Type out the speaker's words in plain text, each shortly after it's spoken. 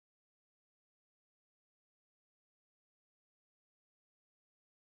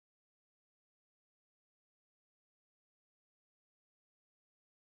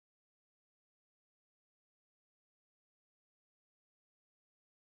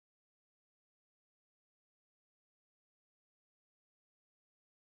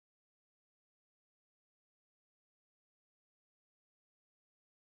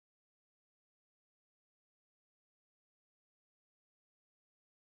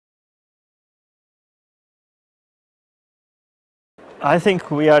I think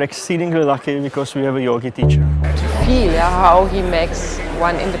we are exceedingly lucky because we have a yogi teacher. To feel how he makes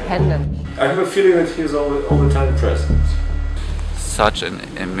one independent. I have a feeling that he is all the time present. Such an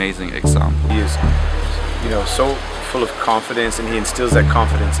amazing example. He is, so full of confidence, and he instills that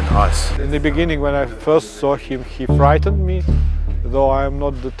confidence in us. In the beginning, when I first saw him, he frightened me, though I am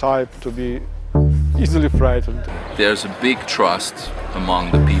not the type to be easily frightened. There's a big trust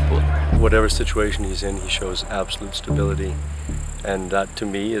among the people. Whatever situation he's in, he shows absolute stability. And that, to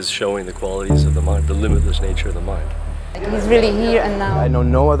me, is showing the qualities of the mind, the limitless nature of the mind. He's really here and now. I know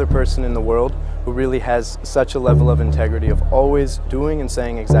no other person in the world who really has such a level of integrity of always doing and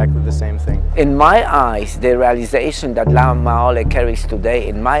saying exactly the same thing. In my eyes, the realization that Lama Ole carries today,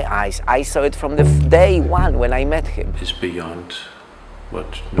 in my eyes, I saw it from the day one when I met him. Is beyond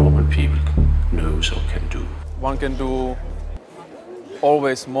what normal people knows or can do. One can do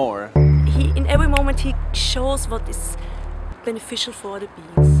always more. In every moment he shows what is beneficial for the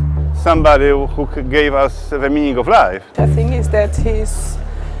beings. Somebody who gave us the meaning of life. The thing is that he's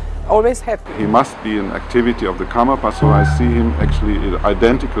always happy. He must be an activity of the Karmapa, so I see him actually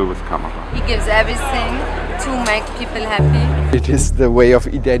identical with Karmapa. He gives everything to make people happy. It is the way of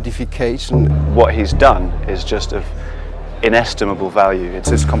identification. What he's done is just of inestimable value. It's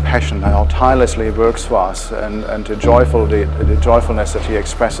his compassion, how tirelessly he works for us, and the joyfulness that he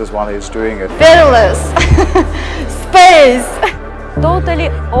expresses while he's doing it. Fearless, space. Totally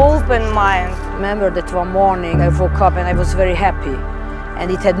open mind. Remember that one morning I woke up and I was very happy,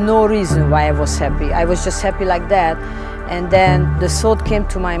 and it had no reason why I was happy. I was just happy like that, and then the thought came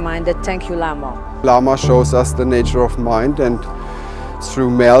to my mind that thank you, Lama. Lama shows us the nature of mind, and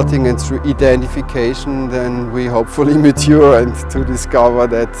through melting and through identification, then we hopefully mature and to discover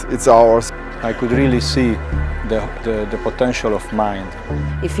that it's ours. I could really see the potential of mind.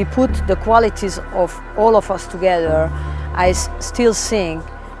 If we put the qualities of all of us together, I still think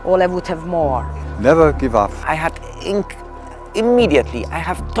all I would have more. Never give up. I had immediately, I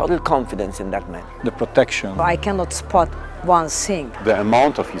have total confidence in that man. The protection. I cannot spot one thing. The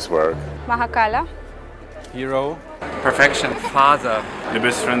amount of his work. Mahakala. Hero. Perfection. Father. The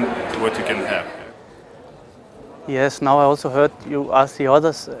best friend what you can have. Yes, now I also heard you ask the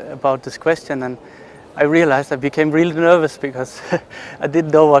others about this question, and I realized I became really nervous because I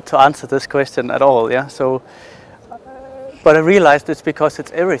didn't know what to answer this question at all. Yeah, so, but I realized it's because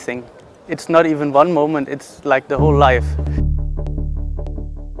it's everything. It's not even one moment, it's like the whole life.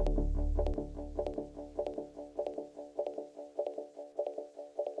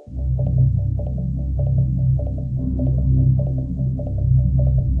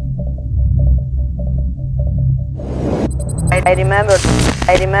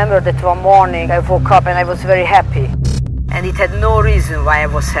 I remember that one morning I woke up and I was very happy, and it had no reason why I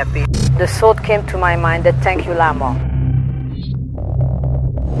was happy. The thought came to my mind that thank you, Lama.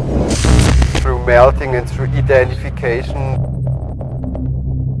 Through melting and through identification,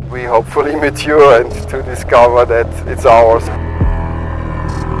 we hopefully mature and to discover that it's ours.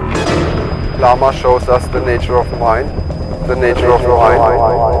 Lama shows us the nature of mind, the nature of mind.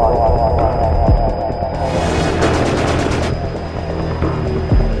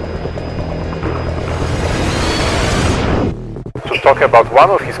 Talk about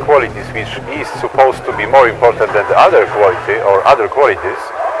one of his qualities, which is supposed to be more important than the other quality or other qualities,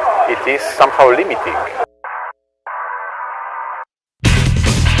 it is somehow limiting.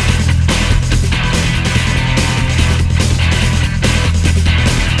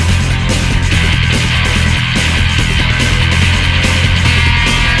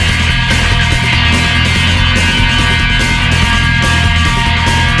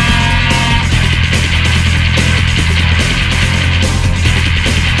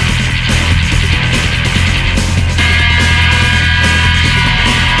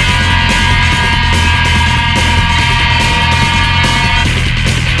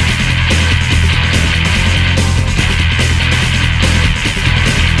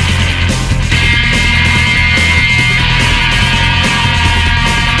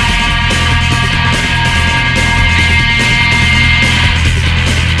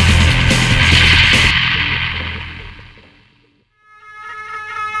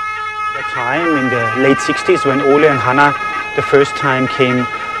 Time in the late 60s when Ole and Hannah the first time came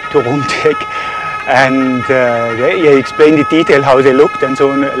to Rumtek, and he explained in detail how they looked and so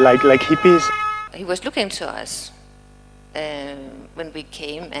on, like hippies. He was looking to us when we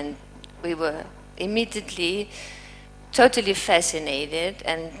came, and we were immediately totally fascinated,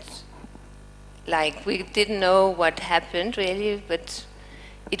 and like we didn't know what happened really, but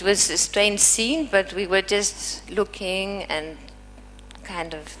it was a strange scene, but we were just looking and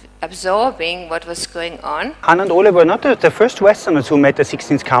kind of absorbing what was going on. Hanna and Ole were not the first Westerners who met the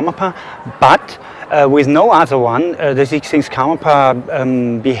 16th Karmapa, but with no other one, the 16th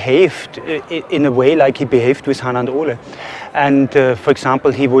Karmapa behaved in a way like he behaved with Hanna and Ole. And for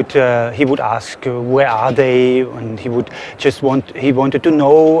example, he would ask, where are they? And he wanted to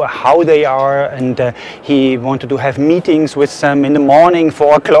know how they are, and he wanted to have meetings with them in the morning,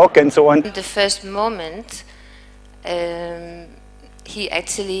 4 o'clock, and so on. The first moment, he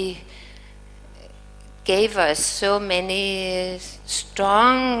actually gave us so many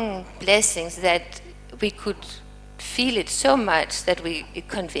strong blessings that we could feel it so much that it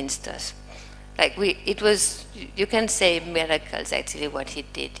convinced us. Like it was, you can say miracles actually what he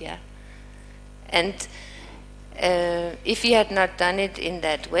did, yeah. And if he had not done it in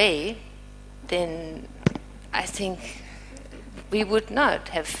that way, then I think we would not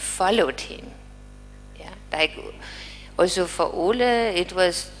have followed him, yeah. Like also for Ole, it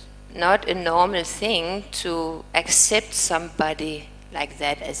was not a normal thing to accept somebody like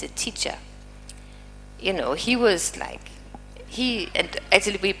that as a teacher. You know, he was like, and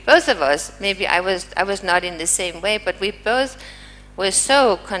actually we both of us, maybe I was not in the same way, but we both were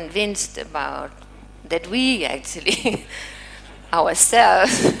so convinced about that we actually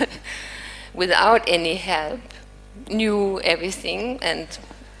ourselves, without any help, knew everything and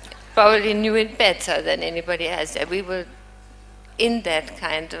probably knew it better than anybody else. We were in that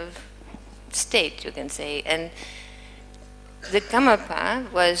kind of state, you can say. And the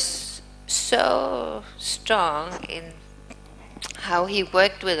Karmapa was so strong in how he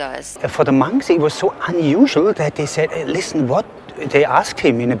worked with us. For the monks, it was so unusual that they said, hey, listen, they asked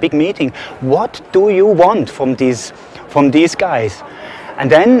him in a big meeting, what do you want from these guys?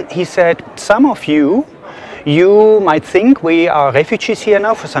 And then he said, some of you might think we are refugees here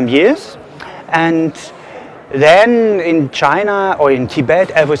now for some years, and then in China or in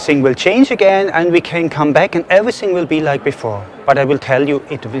Tibet everything will change again and we can come back and everything will be like before. But I will tell you,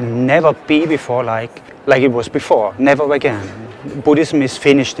 it will never be before like it was before, never again. Buddhism is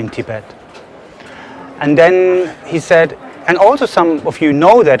finished in Tibet. And then he said, and also some of you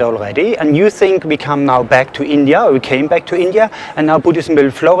know that already, and you think we come now back to India, or we came back to India, and now Buddhism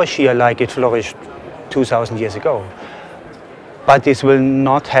will flourish here like it flourished 2,000 years ago. But this will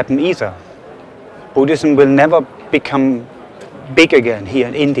not happen either. Buddhism will never become big again here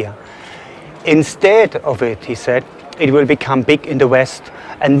in India. Instead of it, he said, it will become big in the West.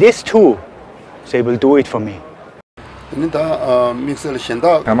 And this too, they will do it for me.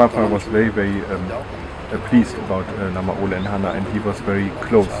 Karmapa was very pleased about Lama Ole and Hanna, and he was very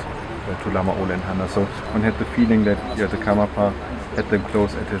close to Lama Ole and Hanna. So one had the feeling that the Karmapa had them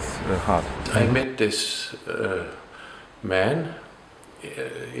close at his heart. I met this man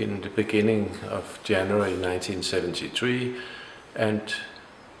in the beginning of January 1973, and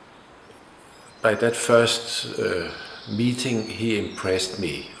by that first meeting he impressed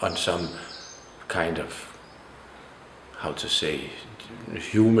me on some kind of, how to say,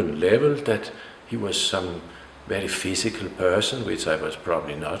 human level, that he was some very physical person, which I was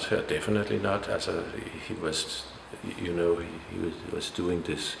probably not, definitely not. Also, he was, you know, he was doing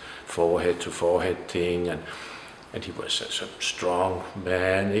this forehead to forehead thing, and he was a strong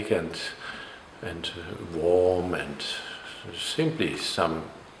man, and warm, and simply some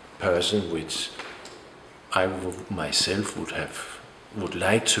person which I myself would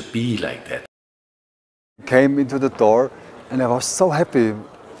like to be like that. Came into the door and I was so happy.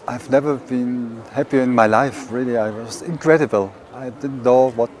 I've never been happier in my life, really. I was incredible. I didn't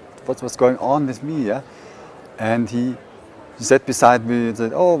know what was going on with me, yeah. And he sat beside me and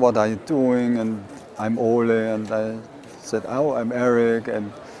said, oh, what are you doing? And I'm Ole, and I said, oh, I'm Eric,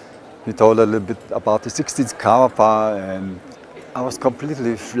 and he told a little bit about the 16th Karmapa, and I was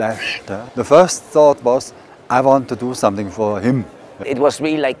completely flashed. The first thought was, I want to do something for him. It was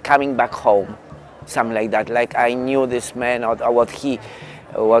really like coming back home, something like that. Like I knew this man or what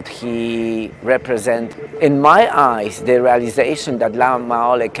he represents. In my eyes, the realization that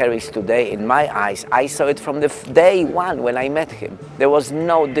Lama Ole carries today, in my eyes, I saw it from the day one when I met him. There was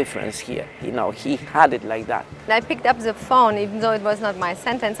no difference here. You know, he had it like that. I picked up the phone, even though it was not my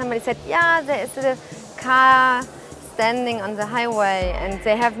center, and somebody said, yeah, there is a car standing on the highway and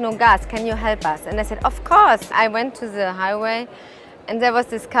they have no gas. Can you help us? And I said, of course. I went to the highway and there was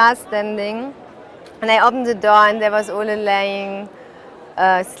this car standing, and I opened the door and there was Ole laying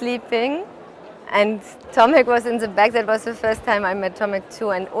sleeping, and Tomek was in the back. That was the first time I met Tomek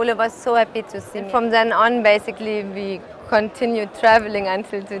too, and Ole was so happy to see me. From then on, basically, we continued traveling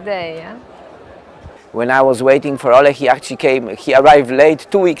until today. Yeah? When I was waiting for Ole, he actually came. He arrived late,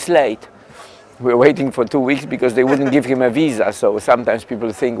 2 weeks late. We were waiting for 2 weeks because they wouldn't give him a visa. So sometimes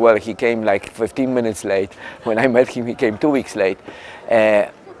people think, well, he came like 15 minutes late. When I met him, he came 2 weeks late.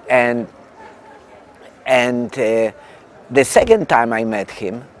 And the second time I met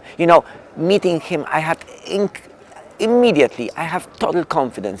him, you know, meeting him, I had immediately, I have total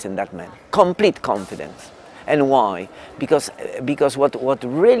confidence in that man, complete confidence. And why? Because what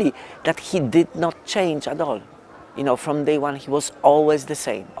really, that he did not change at all. You know, from day one, he was always the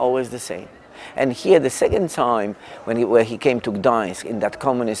same, always the same. And here, the second time, where he came to Gdańsk, in that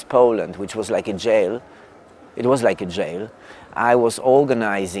communist Poland, which was like a jail, it was like a jail, I was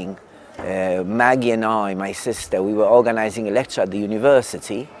organizing, Maggie and I, my sister, we were organizing a lecture at the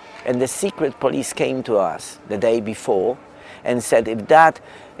university, and the secret police came to us the day before and said, if that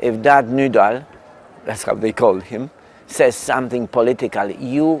Nydahl, that's how they called him, says something political,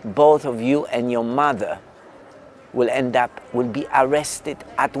 you, both of you and your mother will be arrested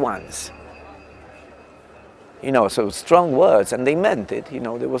at once. You know, so strong words, and they meant it, you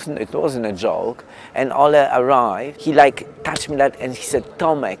know, it wasn't a joke. And Ole arrived, he like touched me like, and he said,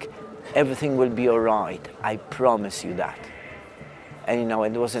 Tomek, everything will be all right, I promise you that. And you know,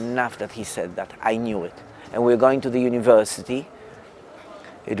 it was enough that he said that, I knew it. And we were going to the university,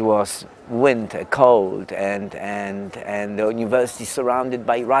 it was winter, cold, and the university surrounded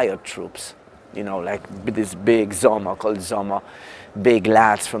by riot troops. You know, like this big Zoma, called Zoma, big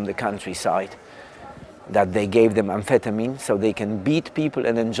lads from the countryside, that they gave them amphetamine so they can beat people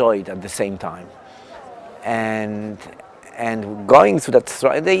and enjoy it at the same time. And going through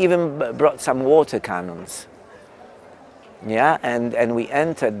that, they even brought some water cannons. Yeah, and we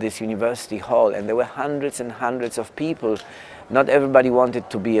entered this university hall, and there were hundreds and hundreds of people. Not everybody wanted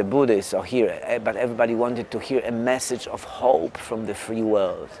to be a Buddhist or hear, but everybody wanted to hear a message of hope from the free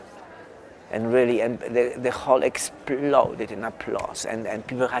world. And really, and the hall exploded in applause, and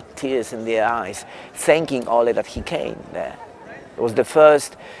people had tears in their eyes, thanking Ole that he came there. It was the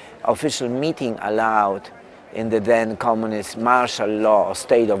first official meeting allowed in the then communist martial law or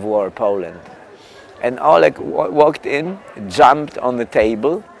state of war Poland. And Ole walked in, jumped on the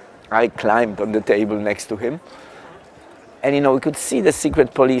table. I climbed on the table next to him. And you know, we could see the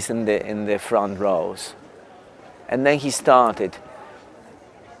secret police in the front rows. And then he started.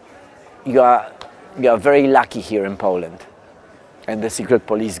 You are very lucky here in Poland. And the secret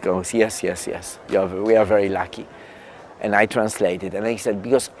police goes, yes, yes, yes, we are very lucky. And I translated, and he said,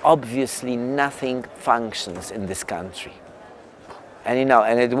 because obviously nothing functions in this country. And you know,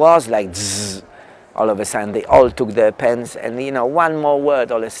 and it was like, zzz, all of a sudden they all took their pens, and you know, one more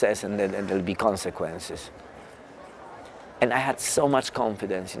word Ole says, and then there'll be consequences. And I had so much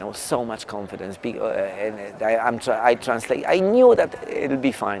confidence, you know, so much confidence. And I translate. I knew that it'll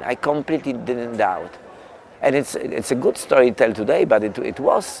be fine. I completely didn't doubt. And it's a good story to tell today, but it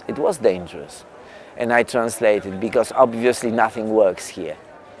was dangerous. And I translated, because obviously nothing works here.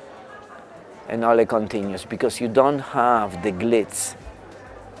 And Ole continues, because you don't have the glitz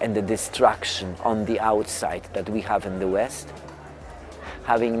and the distraction on the outside that we have in the West.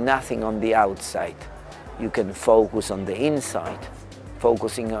 Having nothing on the outside, you can focus on the inside.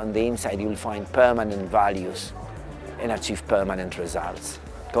 Focusing on the inside, you'll find permanent values and achieve permanent results.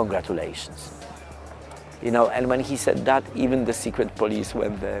 Congratulations. You know, and when he said that, even the secret police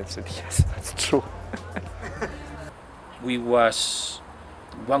went there and said, yes, that's true. We was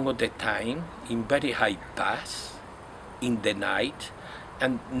one of the time in very high pass in the night,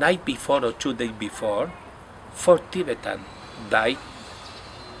 and night before or 2 days before, 4 Tibetans died.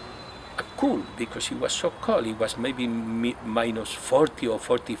 Cool, because it was so cold. It was maybe minus 40 or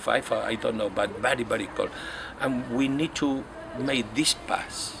 45, I don't know, but very, very cold. And we need to make this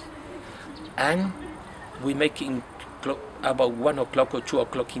pass. And we make it about 1 o'clock or 2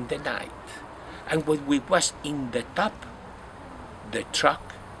 o'clock in the night. And when we was in the top, the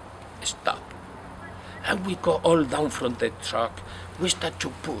truck stopped. And we go all down from the truck. We start to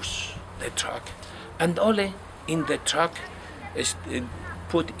push the truck. And Ole in the truck is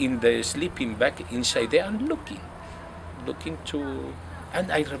put in the sleeping bag inside there and looking to, and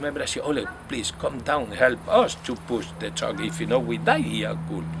I remember I said, Ole, please come down, help us to push the truck. If you know we die here,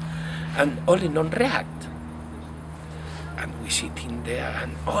 cool. And Ole non-react. And we sitting there,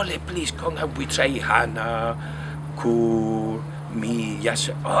 and Ole, please come, and we try Hannah, Kur, me, yes,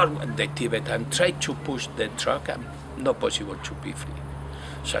 all the Tibetan try to push the truck, and not possible to be free.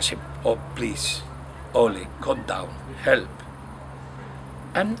 So I said, oh, please, Ole, come down, help.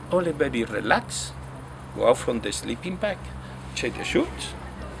 And Ole very relaxed, go out from the sleeping bag, check the shoes,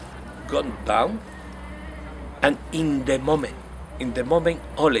 gone down, and in the moment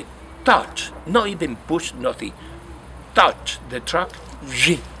Ole touch, not even push, nothing, touch the truck,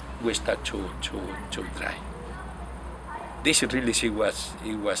 we start to try. This really it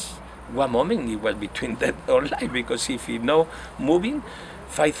was one moment, it was between death or life, because if you know moving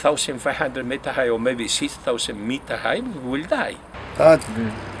 5,500 meter high or maybe 6,000 meter high, we will die. The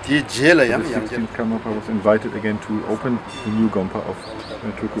 16th Kamapa was invited again to open the new Gompa of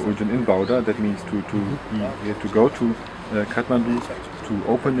Turku Ujin in Bauda. That means he had to go to Kathmandu to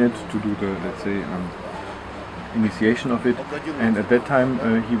open it, to do the, let's say, initiation of it. And at that time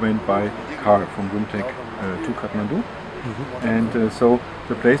he went by car from Rumtek to Kathmandu. And so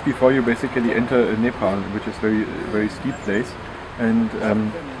the place before you basically enter Nepal, which is very steep place, and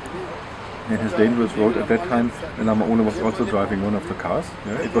his dangerous road at that time, Lama Ole was also driving one of the cars.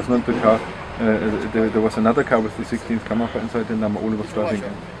 Yeah? It was not the car, there was another car with the 16th Kamapa inside, and Lama Ole was driving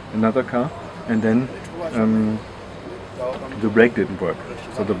another car, and then the brake didn't work.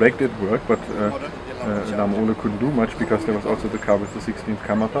 So the brake did work, but Lama Ole couldn't do much because there was also the car with the 16th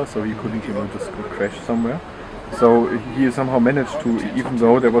Kamapa, so he couldn't just crash somewhere. So he somehow managed to, even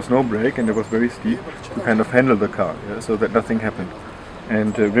though there was no brake and it was very steep, to kind of handle the car, yeah, so that nothing happened.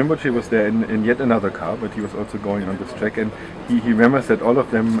 And Rinpoche was there in yet another car, but he was also going on this track, and he remembers that all of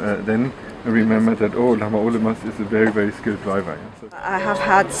them then remembered that, oh, Lama Ole is a very skilled driver. Yeah, so. I have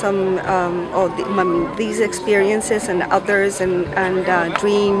had some these experiences and others and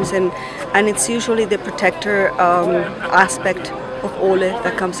dreams, and it's usually the protector aspect of Ole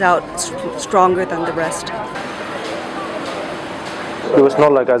that comes out stronger than the rest. It was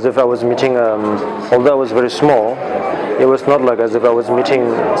not like as if I was meeting, although I was very small, it was not like as if I was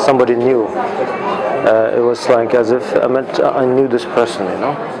meeting somebody new. It was like as if I knew this person, you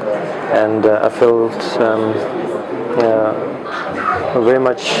know, and I felt very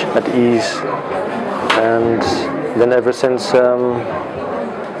much at ease. And then ever since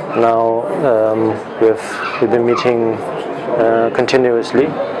now we've been meeting continuously,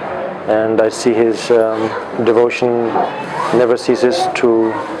 and I see his devotion never ceases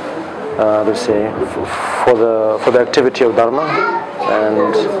to, let's say, for the activity of Dharma,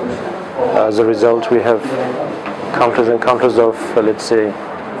 and as a result we have countless and countless of, let's say,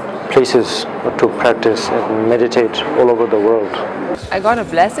 places to practice and meditate all over the world. I got a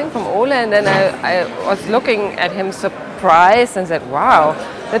blessing from Ole, and then I was looking at him surprised and said, wow,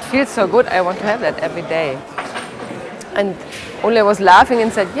 that feels so good, I want to have that every day. And Ole was laughing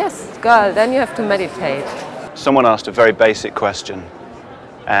and said, yes, girl, then you have to meditate. Someone asked a very basic question,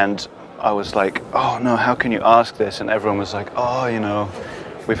 and I was like, oh no, how can you ask this? And everyone was like, oh, you know,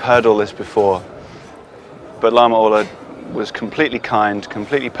 we've heard all this before. But Lama Ole was completely kind,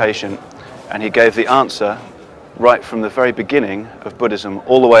 completely patient, and he gave the answer right from the very beginning of Buddhism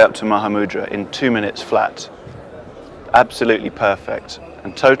all the way up to Mahamudra in 2 minutes flat. Absolutely perfect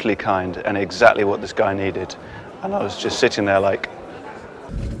and totally kind, and exactly what this guy needed. And I was just sitting there like...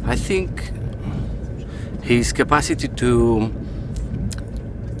 I think his capacity to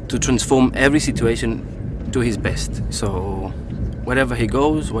transform every situation to his best. So wherever he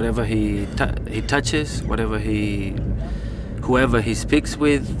goes, whatever he touches, whoever he speaks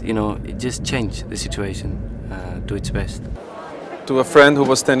with, you know, it just changed the situation to its best. To a friend who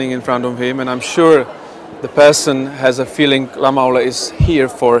was standing in front of him, and I'm sure the person has a feeling Lama Ole is here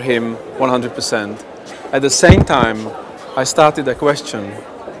for him 100%. At the same time, I started a question.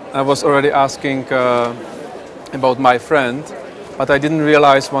 I was already asking about my friend, but I didn't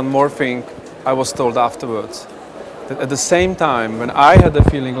realize one more thing I was told afterwards. That at the same time, when I had the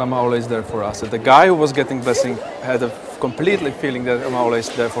feeling Lama Ole is there for us, that the guy who was getting blessing had a completely feeling that Lama Ole is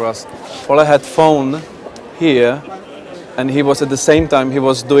there for us. Ole had phone here, and he was at the same time, he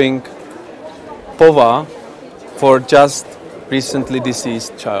was doing pova for just recently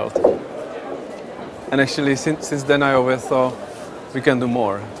deceased child. And actually, since then I always thought we can do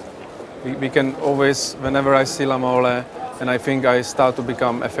more. We can always, whenever I see Lama Ole, and I think I start to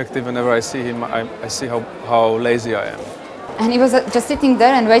become effective whenever I see him, I see how lazy I am. And he was just sitting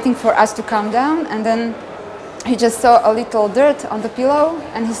there and waiting for us to calm down, and then he just saw a little dirt on the pillow,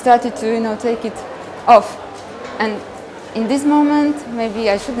 and he started to, you know, take it off. And in this moment, maybe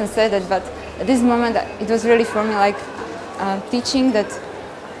I shouldn't say that, but at this moment it was really for me like teaching that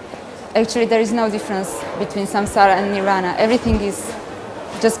actually there is no difference between samsara and nirvana. Everything is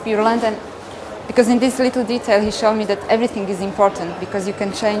just pure land, and because in this little detail he showed me that everything is important, because you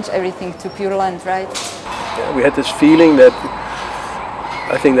can change everything to pure land, right? Yeah, we had this feeling that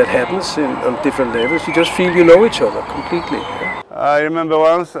I think that happens on different levels. You just feel you know each other completely. Yeah? I remember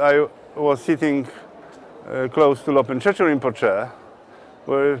once I was sitting close to Lopen Chechu Rinpoche,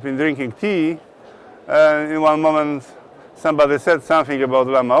 where we've been drinking tea, and in one moment somebody said something about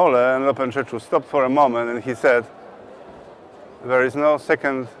Lama Ole, and Lopen Chechu stopped for a moment and he said, there is no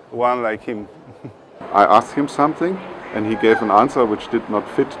second one like him. I asked him something and he gave an answer which did not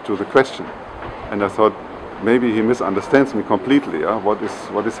fit to the question. And I thought, maybe he misunderstands me completely, what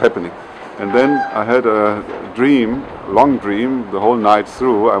is happening. And then I had a dream, long dream, the whole night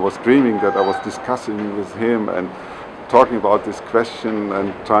through. I was dreaming that I was discussing with him and talking about this question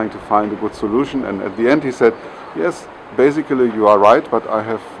and trying to find a good solution. And at the end he said, yes, basically you are right, but I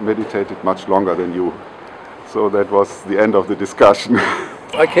have meditated much longer than you. So that was the end of the discussion.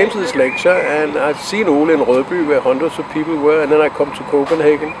 I came to this lecture and I've seen Ole in Rødby where hundreds of people were, and then I come to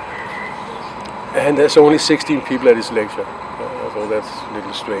Copenhagen and there's only 16 people at this lecture. So that's a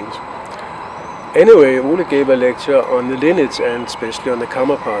little strange. Anyway, Ole gave a lecture on the lineage and especially on the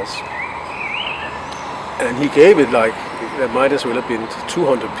Karmapas. And he gave it like, there might as well have been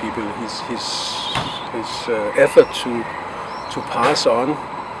 200 people. His effort to pass on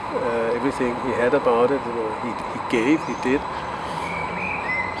everything he had about it, he did.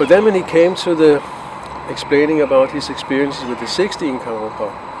 But then when he came to the explaining about his experiences with the 16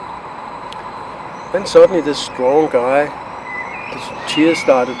 Karmapa, then suddenly this strong guy, his tears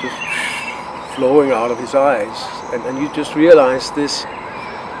started to flowing out of his eyes, and you just realize this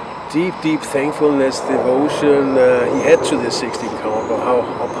deep thankfulness, devotion he had to this 16 Karmapa,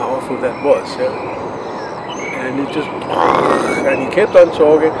 how powerful that was. Yeah? And it just, and he kept on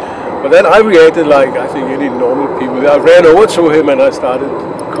talking, but then I reacted like I think any normal people. I ran over to him and I started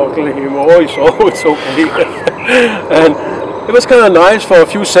cuddling him. Oh, it's okay. And it was kind of nice for a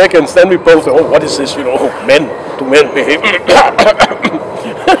few seconds. Then we both, oh, what is this? You know, men, do men behave?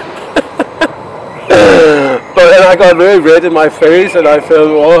 But then I got very red in my face and I felt,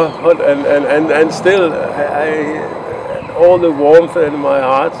 oh, and still all the warmth in my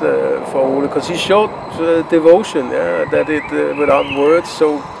heart for Ole, because he showed devotion, that it without words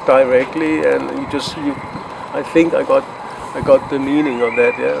so directly, and I think I got the meaning of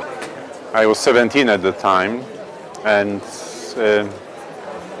that. Yeah. I was 17 at the time, and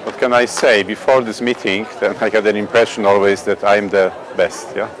what can I say? Before this meeting, then I had an impression always that I'm the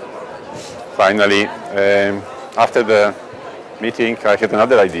best. Yeah. Finally, after the meeting, I had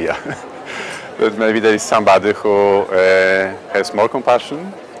another idea. That maybe there is somebody who has more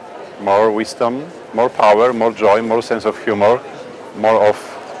compassion, more wisdom, more power, more joy, more sense of humor, more of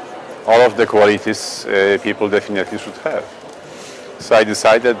all of the qualities people definitely should have. So I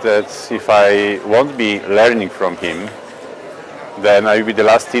decided that if I won't be learning from him, then I will be the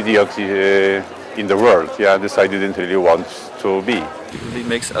last idiot in the world. Yeah, this I didn't really want to be. It really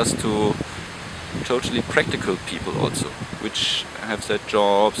makes us to totally practical people also, which have their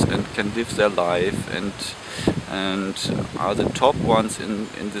jobs and can live their life and are the top ones in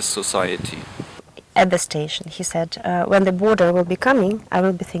this society. At the station, he said, when the border will be coming, I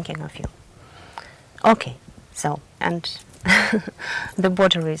will be thinking of you. Okay, so, and the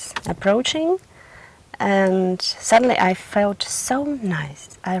border is approaching, and suddenly I felt so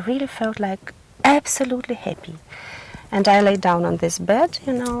nice. I really felt like absolutely happy. And I lay down on this bed,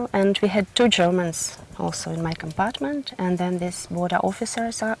 you know, and we had 2 Germans also in my compartment, and then this border officer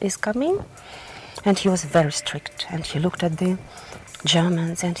is coming, and he was very strict, and he looked at the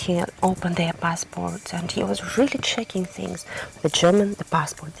Germans and he opened their passports and he was really checking things. The German, the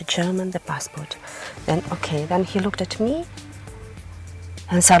passport, the German, the passport. Then, okay, then he looked at me,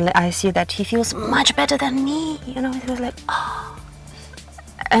 and suddenly I see that he feels much better than me, you know, it was like, oh.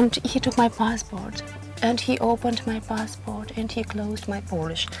 And he took my passport. And he opened my passport and he closed my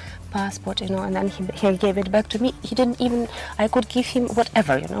Polish passport, you know, and then he gave it back to me. He didn't even, I could give him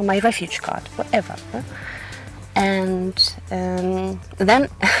whatever, you know, my refuge card, whatever. And then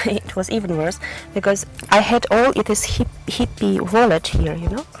it was even worse, because I had all this hippie wallet here, you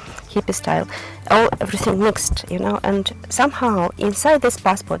know, hippie style, everything mixed, you know, and somehow inside this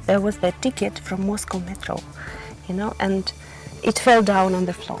passport there was the ticket from Moscow metro, you know, and it fell down on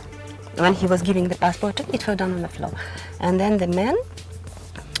the floor. When he was giving the passport, it fell down on the floor. And then the man,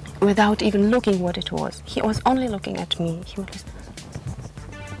 without even looking what it was, he was only looking at me. He was,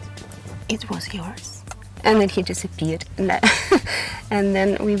 it was yours. And then he disappeared. And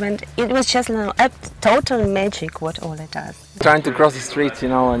then we went, it was just a total magic what Ole does. Trying to cross the street, you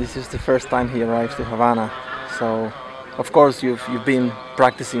know, and this is the first time he arrives to Havana. So, of course, you've been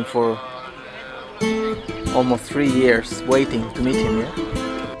practicing for almost 3 years, waiting to meet him, yeah?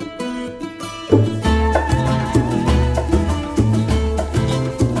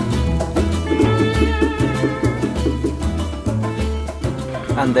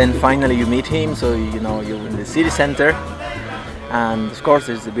 And then finally you meet him, so you know you're in the city center, and of course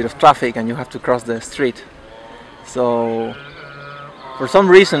there's a bit of traffic and you have to cross the street. So for some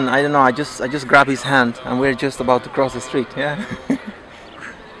reason, I don't know, I just grab his hand and we're just about to cross the street, yeah.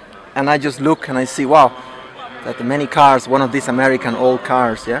 And I just look and I see, wow, that many cars, one of these American old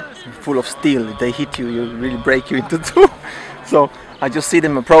cars, yeah, full of steel. If they hit you, you really break you into two. So I just see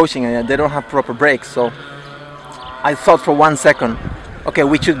them approaching and they don't have proper brakes. So I thought for 1 second, okay,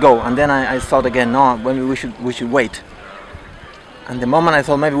 we should go. And then I thought again, no, we should wait. And the moment I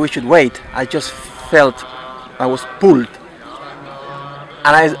thought maybe we should wait, I just felt I was pulled.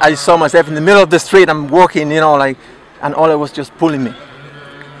 And I saw myself in the middle of the street. I'm walking, you know, like, and Ole was just pulling me.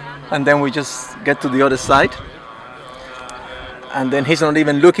 And then we just get to the other side. And then he's not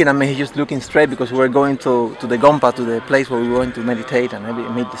even looking at me, he's just looking straight because we're going to the Gompa, to the place where we're going to meditate and maybe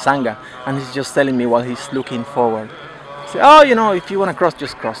meet the Sangha. And he's just telling me while he's looking forward. He said, oh, you know, if you want to cross,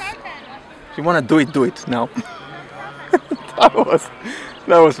 just cross. If you want to do it now. That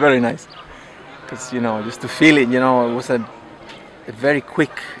was very nice. Because, you know, just to feel it, you know, it was a very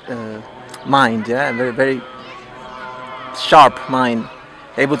quick mind, yeah, a very, very sharp mind.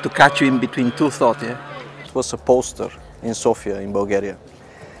 Able to catch you in between two thoughts, yeah. It was a poster in Sofia, in Bulgaria.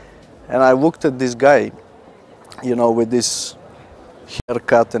 And I looked at this guy, you know, with this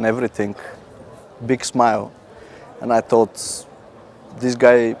haircut and everything, big smile. And I thought, this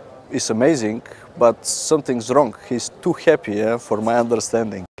guy is amazing, but something's wrong. He's too happy, yeah, for my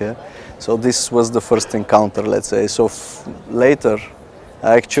understanding, yeah. So this was the first encounter, let's say. So later,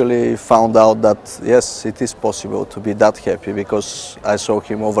 I actually found out that, yes, it is possible to be that happy because I saw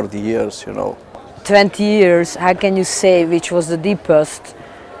him over the years, you know. 20 years, how can you say which was the deepest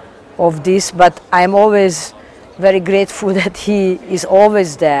of this? But I'm always very grateful that he is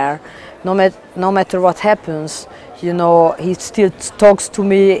always there, no matter what happens. You know, he still talks to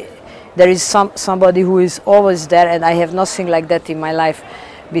me. There is somebody who is always there, and I have nothing like that in my life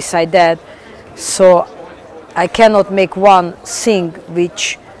beside that. So I cannot make one thing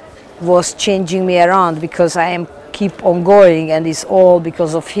which was changing me around because I am keep on going, and it's all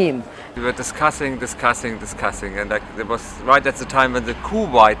because of him. We were discussing, and like, it was right at the time when the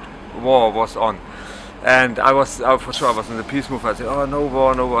Kuwait war was on. And for sure I was in the peace movement. I said, oh, no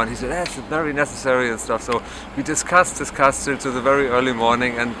war, no war. And he said, that's very necessary and stuff. So we discussed till to the very early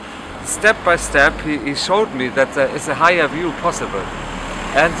morning, and step by step he showed me that there is a higher view possible.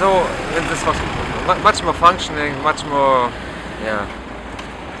 And so this was much more functioning, much more, yeah,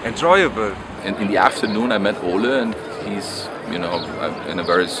 enjoyable. In the afternoon I met Ole, and he's, you know, in a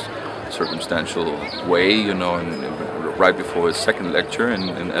very circumstantial way, you know, right before his second lecture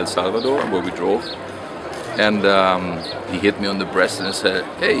in El Salvador, where we drove. And he hit me on the breast and said,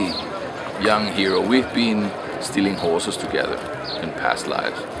 hey, young hero, we've been stealing horses together in past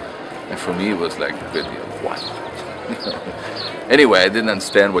lives. And for me it was like, really, what? Anyway, I didn't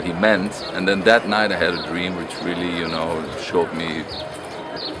understand what he meant, and then that night I had a dream which really, you know, showed me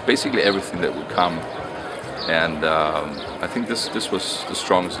basically everything that would come. And I think this was the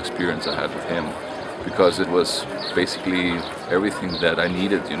strongest experience I had with him, because it was basically everything that I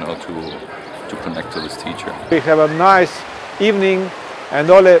needed, you know, to connect to this teacher. We have a nice evening, and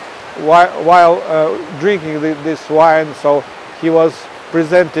Ole, while drinking this wine, so he was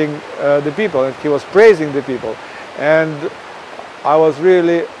presenting the people, and he was praising the people. And I was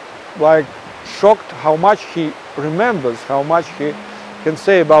really like shocked how much he remembers, how much he can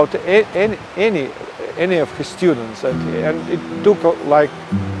say about any of his students, and it took like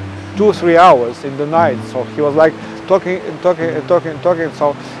 2-3 hours in the night. So he was like talking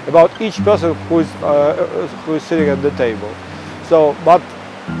so about each person who is sitting at the table. So, but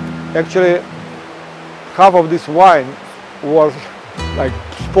actually half of this wine was like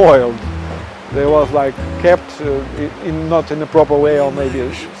spoiled. They was like kept not in a proper way, or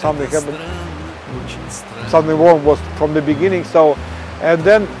maybe something happened, something wrong was from the beginning. So, and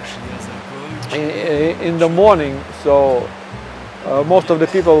then in the morning, so most of the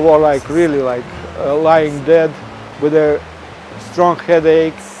people were like really like lying dead with a strong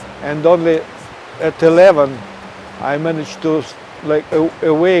headache, and only at 11 I managed to like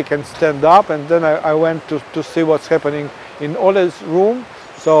awake and stand up, and then I went to see what's happening in Ole's room.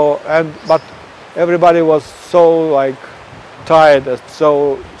 So, but everybody was so like tired and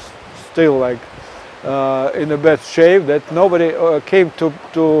so still like in a bad shape that nobody came to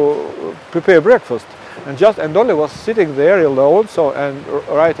prepare breakfast, and Ole was sitting there alone, so, and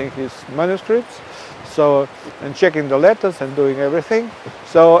writing his manuscripts, so, and checking the letters and doing everything.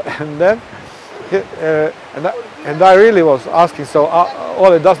 So, and then and I really was asking, so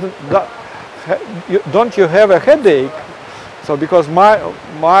Ole, don't you have a headache? So, because my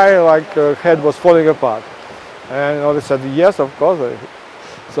like head was falling apart, and Ole said, yes, of course.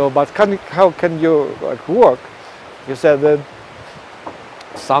 So, but how can you like work? He said that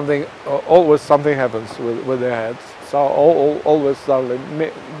something, always something happens with their heads. So always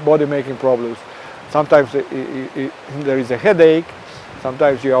body making problems. Sometimes there is a headache,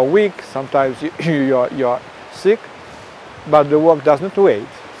 sometimes you are weak, sometimes you are sick, but the work doesn't wait.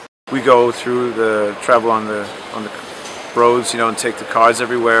 We go through the travel on the roads, you know, and take the cars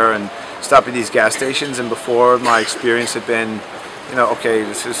everywhere and stop at these gas stations. And before, my experience had been, you know, okay,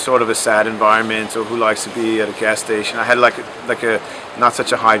 this is sort of a sad environment, or who likes to be at a gas station. I had like a not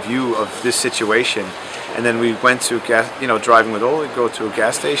such a high view of this situation. And then we went to driving with Ole, go to a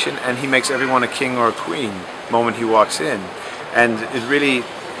gas station, and he makes everyone a king or a queen the moment he walks in. And it really,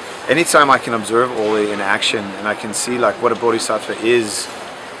 anytime I can observe Ole in action and I can see like what a bodhisattva is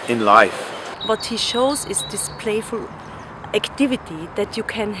in life. What he shows is this playful activity that you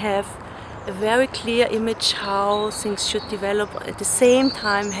can have a very clear image how things should develop, at the same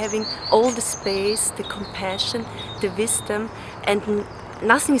time having all the space, the compassion, the wisdom, and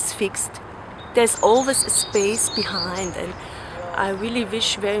nothing is fixed. There's always a space behind, and I really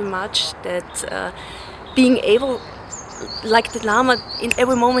wish very much that being able, like the Lama, in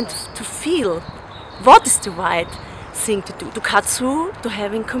every moment to feel what is the right thing to do, to cut through, to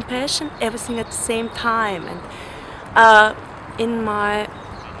having compassion, everything at the same time. And in my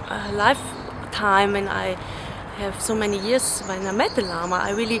lifetime, and I have so many years when I met the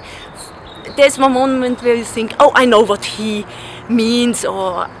Lama, there's one moment where you think, oh, I know what he means,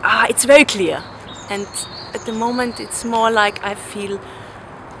 or it's very clear. And at the moment it's more like I feel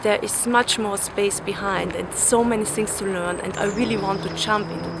there is much more space behind and so many things to learn, and I really want to jump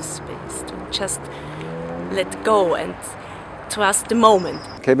into this space, to just let go and trust the moment.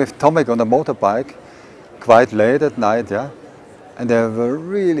 Came with Tomek on a motorbike quite late at night, yeah, and they were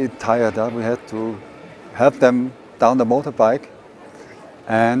really tired. We had to help them down the motorbike,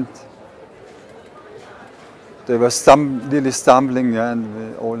 and they were really stumbling, yeah, and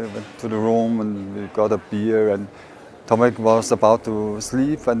we all went to the room and we got a beer, and Tomek was about to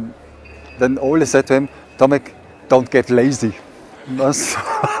sleep, and then Ole said to him, Tomek, don't get lazy.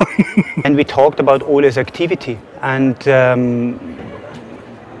 And we talked about Ole's activity, and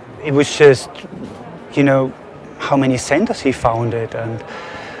it was just, you know, how many centers he founded and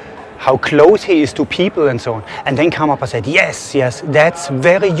how close he is to people and so on. And then Karmapa said, yes, that's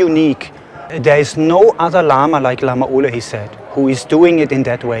very unique. There is no other Lama like Lama Ole, he said, who is doing it in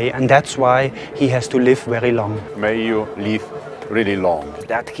that way, and that's why he has to live very long. May you live really long.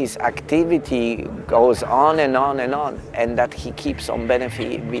 That his activity goes on and on and on, and that he keeps on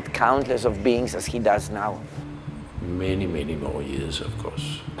benefit with countless of beings as he does now. Many, many more years, of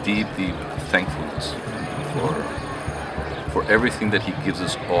course. Deep, deep thankfulness for everything that he gives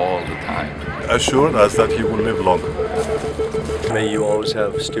us all the time. Assured us that he will live long. May you always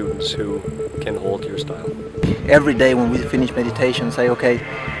have students who can hold your style. Every day when we finish meditation, say, okay,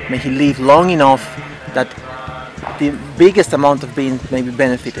 may he live long enough that the biggest amount of beings may be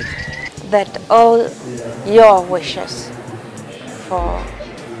benefited. That all your wishes for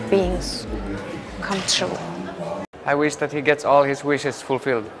beings come true. I wish that he gets all his wishes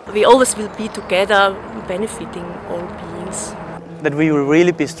fulfilled. We always will be together, benefiting all beings. That we will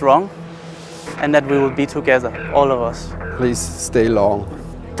really be strong, and that we will be together, all of us. Please stay long.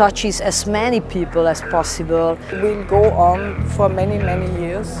 Touches as many people as possible. We'll go on for many, many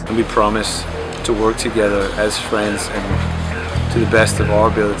years. And we promise to work together as friends and to the best of our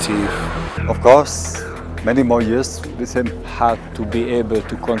ability. Of course, many more years with him. Hard to be able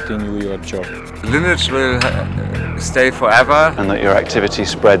to continue your job. Lineage will stay forever. And that your activity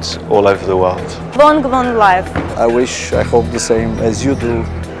spreads all over the world. Long life. I hope the same as you do,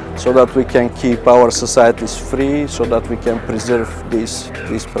 so that we can keep our societies free, so that we can preserve these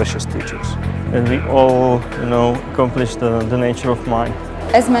precious teachings. And we all, accomplish the nature of mind.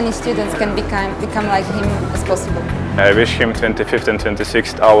 As many students can become like him as possible. I wish him 25th and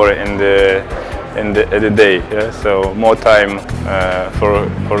 26th hour in the day, yeah? So more time for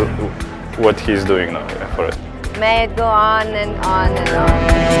what he's doing now, yeah, for us. May it go on and on and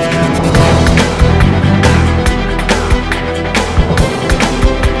on.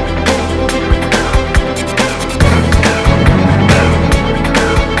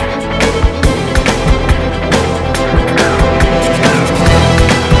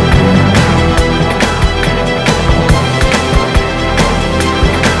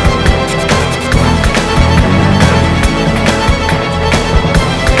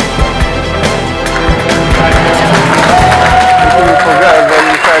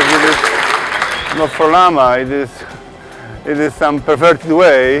 Not for Lama, it is some perverted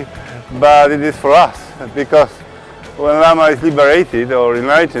way, but it is for us, because when Lama is liberated or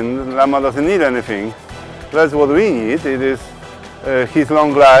enlightened, Lama doesn't need anything. That's what we need. It is his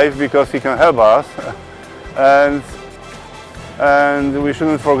long life because he can help us. And we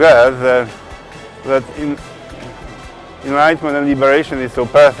shouldn't forget that enlightenment and liberation is so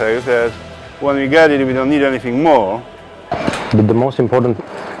perfect that when we get it, we don't need anything more. The most important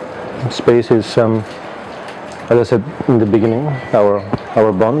space is, as I said in the beginning,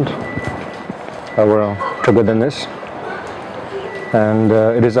 our bond, our togetherness, and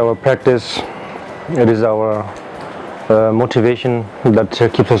it is our practice, it is our motivation that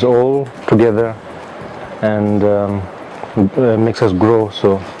keeps us all together and makes us grow.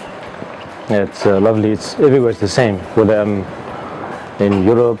 So yeah, it's lovely. It's everywhere. It's the same, whether I'm in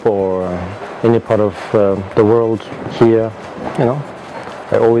Europe or any part of the world here. You know,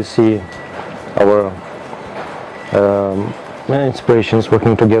 I always see our inspirations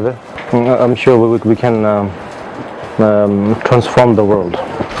working together. I'm sure we can transform the world.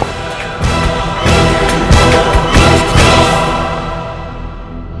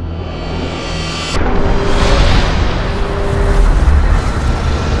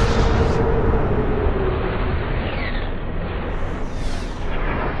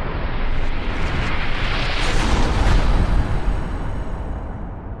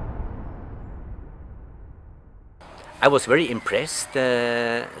 I was very impressed.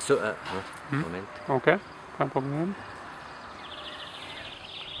 Moment. Okay, kein Problem.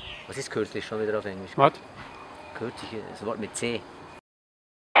 Was ist kürzlich schon wieder auf Englisch? Was? Kürzlich, das Wort mit C.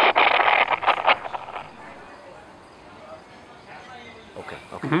 Okay,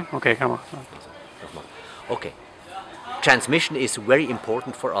 okay. Okay, kann man. Okay. Transmission is very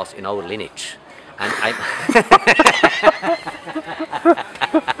important for us in our lineage. And I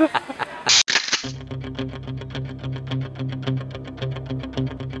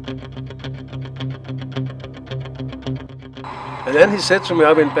And then he said to me,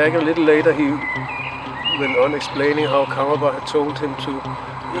 I went back a little later, he went on explaining how Karmapa had told him to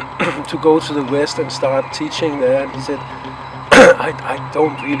go to the West and start teaching there. And he said, I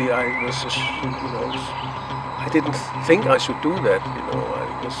don't really, I was, you know, I didn't think I should do that, you know,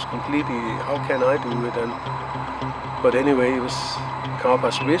 I was completely, how can I do it? But anyway, it was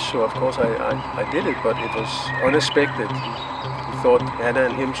Karmapa's wish, so of course I did it, but it was unexpected. He thought Anna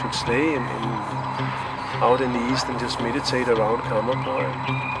and him should stay out in the East and just meditate around Karmapa.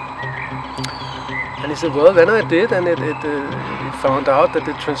 And he said, well, then I did, and it found out that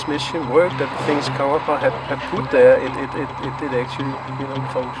the transmission worked, that the things Karmapa had put there, it did actually, you know,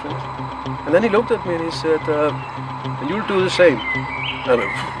 function. And then he looked at me and he said, and you'll do the same. And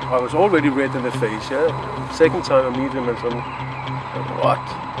I was already red in the face, yeah? Second time I meet him and said, what?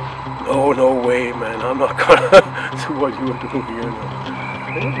 No way, man, I'm not gonna do what you are doing here.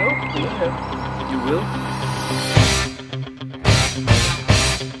 No, yeah, you will.